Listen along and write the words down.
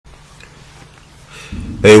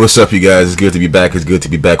Hey, what's up, you guys? It's good to be back. It's good to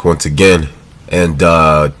be back once again. And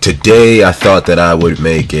today I thought that I would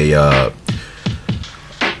make I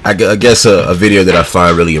guess a video that I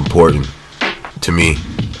find really important to me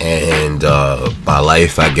and my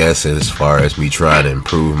life, I guess, as far as me trying to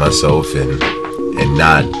improve myself and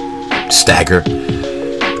not stagger.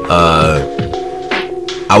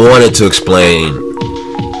 I wanted to explain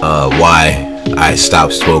why I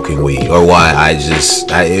stopped smoking weed, or why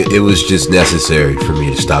it was just necessary for me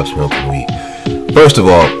to stop smoking weed. First of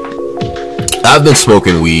all, I've been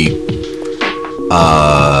smoking weed,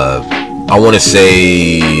 I want to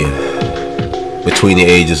say between the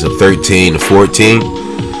ages of 13 to 14,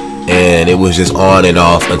 and it was just on and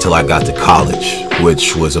off until I got to college,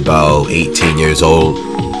 which was about 18 years old.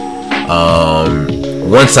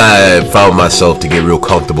 Once I found myself to get real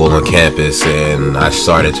comfortable on campus and I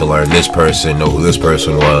started to learn this person, know who this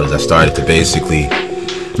person was, I started to basically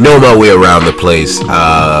know my way around the place.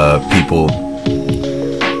 People,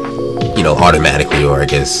 automatically, or I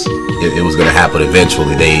guess it was going to happen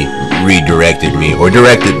eventually, they redirected me or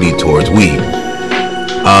directed me towards weed.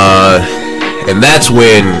 And that's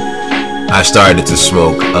when I started to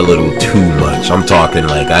smoke a little too much. I'm talking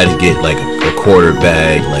like I'd get like a quarter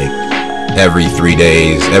bag, like every 3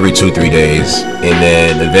 days, every 2-3 days. And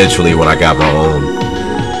then eventually when I got my own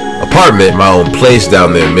apartment, my own place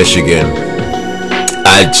down there in Michigan,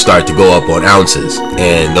 I'd start to go up on ounces,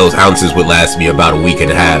 and those ounces would last me about a week and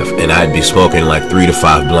a half, and I'd be smoking like 3 to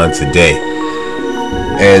 5 blunts a day.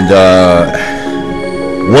 And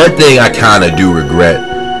one thing I kind of do regret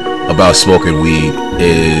about smoking weed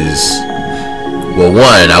is, well,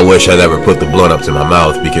 one, I wish I never put the blunt up to my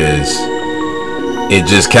mouth, because it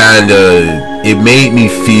just it made me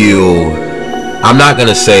feel, I'm not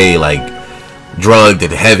gonna say like drugged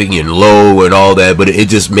and heavy and low and all that, but it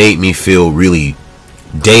just made me feel really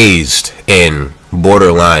dazed and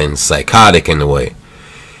borderline psychotic in a way.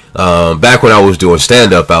 Back when I was doing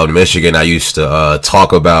stand-up out in Michigan, I used to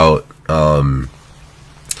talk about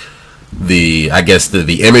the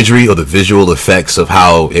imagery or the visual effects of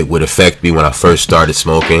how it would affect me when I first started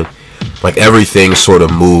smoking. Like everything sort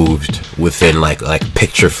of moved within like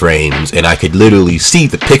picture frames, and I could literally see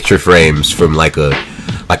the picture frames from like a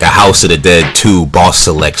House of the Dead 2 Boss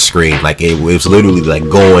Select screen. Like it was literally like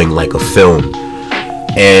going like a film,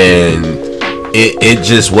 and it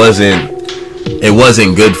just wasn't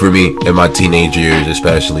good for me in my teenage years,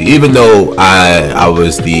 especially. Even though I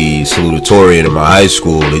was the salutatorian in my high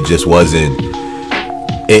school, it just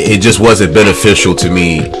wasn't beneficial to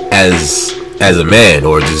me as a man,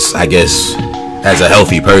 or just, I guess, as a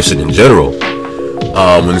healthy person in general.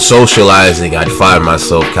 When socializing, I'd find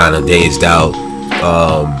myself kind of dazed out.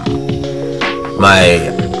 I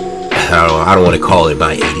don't want to call it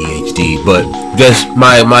my ADHD, but just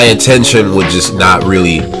my attention would just not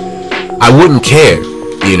really, I wouldn't care,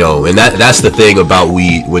 and that's the thing about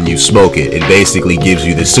weed. When you smoke it, it basically gives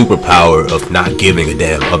you the superpower of not giving a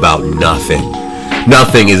damn about nothing.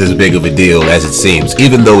 Nothing is as big of a deal as it seems,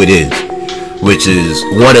 even though it is. Which is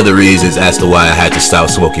one of the reasons as to why I had to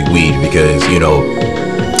stop smoking weed, because,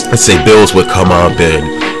 let's say bills would come up and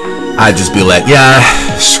I'd just be like, yeah,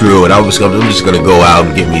 screw it. I'm just gonna go out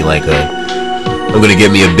and get me a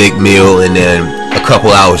big meal, and then a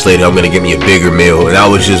couple hours later I'm gonna get me a bigger meal, and I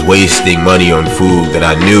was just wasting money on food that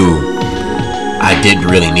I knew I didn't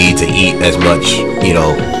really need to eat as much,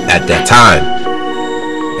 at that time.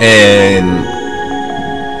 And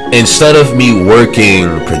instead of me working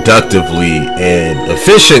productively and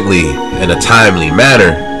efficiently in a timely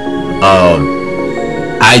manner,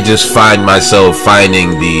 I just find myself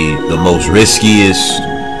finding the most riskiest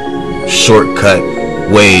shortcut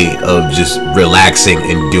way of just relaxing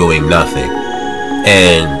and doing nothing.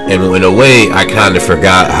 And in a way, I kind of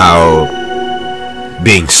forgot how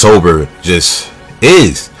being sober just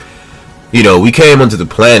is. We came onto the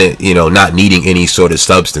planet, not needing any sort of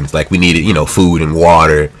substance. Like, we needed, food and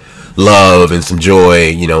water, love and some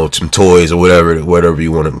joy, some toys or whatever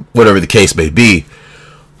the case may be.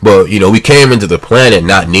 But we came into the planet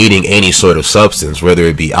not needing any sort of substance, whether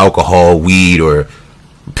it be alcohol, weed, or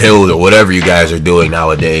pills, or whatever you guys are doing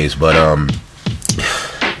nowadays. But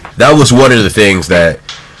that was one of the things that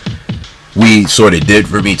weed sort of did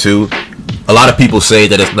for me too. A lot of people say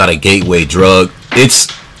that it's not a gateway drug. It's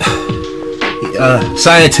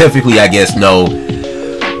scientifically, I guess, no.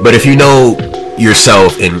 But if you know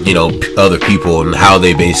yourself and other people and how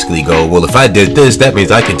they basically go, well, if I did this, that means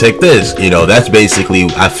I can take this. That's basically,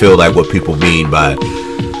 I feel like, what people mean by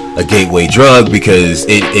a gateway drug, because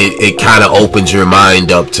it kind of opens your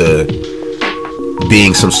mind up to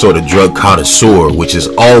being some sort of drug connoisseur, which is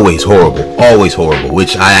always horrible,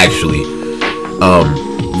 which I actually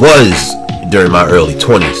was during my early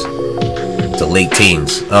 20s to late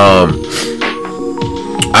teens.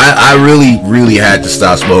 I really had to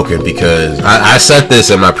stop smoking because I said this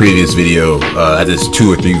in my previous video, I did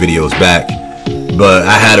 2 or 3 videos back, but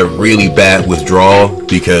I had a really bad withdrawal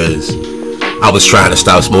because I was trying to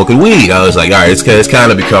stop smoking weed. I was like, alright, it's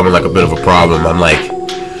kind of becoming like a bit of a problem. I'm like,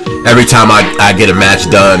 every time I get a match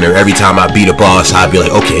done or every time I beat a boss, I'd be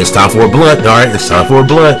like, okay, it's time for a blunt. Alright, it's time for a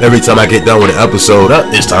blunt. Every time I get done with an episode,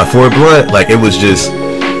 it's time for a blunt. Like, it was just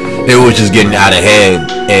getting out of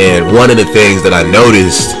hand. And one of the things that I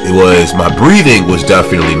noticed was my breathing was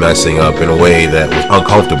definitely messing up in a way that was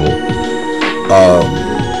uncomfortable.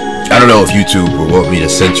 I don't know if YouTube would want me to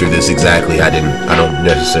censor this exactly. I don't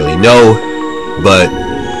necessarily know, but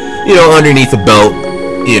you know, underneath the belt,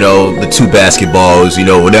 you know, the 2 basketballs, you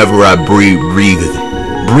know, whenever I breathed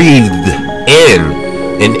in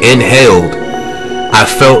and inhaled, I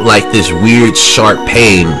felt like this weird sharp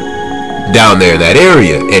pain down there in that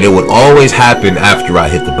area, and it would always happen after I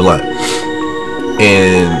hit the blunt.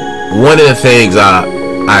 And one of the things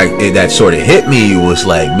that sort of hit me was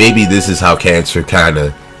like, maybe this is how cancer kind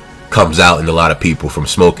of comes out in a lot of people from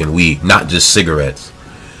smoking weed, not just cigarettes.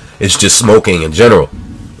 It's just smoking in general.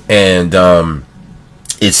 And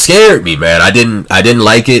it scared me, man. I didn't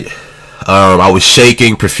like it. I was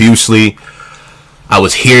shaking profusely. I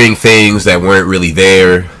was hearing things that weren't really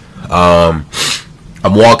there.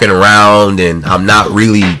 I'm walking around and I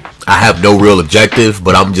have no real objective,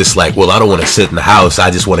 but I'm just like, well, I don't want to sit in the house. I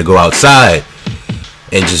just want to go outside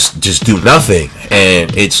and just do nothing.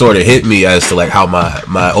 And it sort of hit me as to like how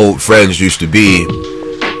my old friends used to be,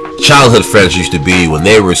 childhood friends used to be, when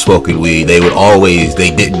they were smoking weed. They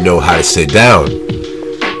didn't know how to sit down.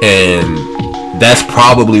 And that's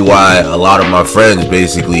probably why a lot of my friends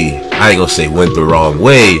basically, I ain't gonna say went the wrong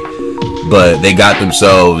way, but they got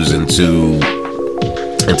themselves into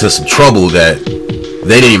some trouble that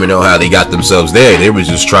they didn't even know how they got themselves there. They were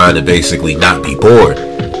just trying to basically not be bored.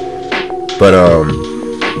 But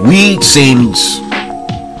weed seems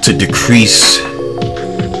to decrease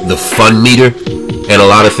the fun meter in a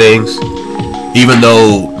lot of things, even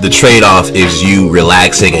though the trade-off is you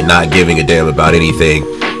relaxing and not giving a damn about anything.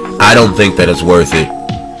 I don't think that it's worth it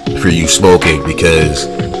for you smoking, because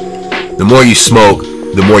the more you smoke,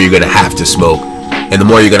 the more you're gonna have to smoke, and the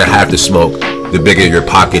more you're gonna have to smoke, the bigger your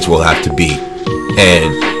pockets will have to be.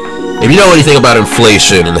 And if you know anything about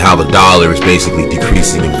inflation and how the dollar is basically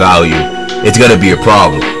decreasing in value, it's gonna be a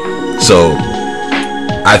problem. So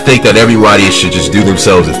I think that everybody should just do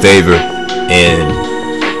themselves a favor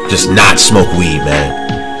and just not smoke weed, man.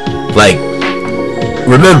 Like,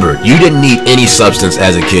 remember, you didn't need any substance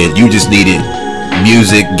as a kid. You just needed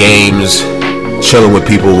music, games, chilling with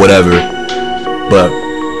people, whatever. But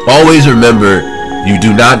always remember, you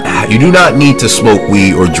do not need to smoke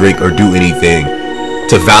weed or drink or do anything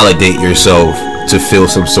to validate yourself, to feel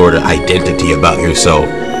some sort of identity about yourself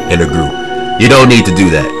in a group. You don't need to do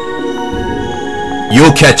that.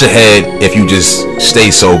 You'll catch a head if you just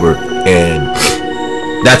stay sober. And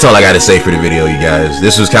that's all I got to say for the video, you guys.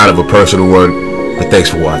 This was kind of a personal one, but thanks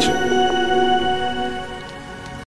for watching.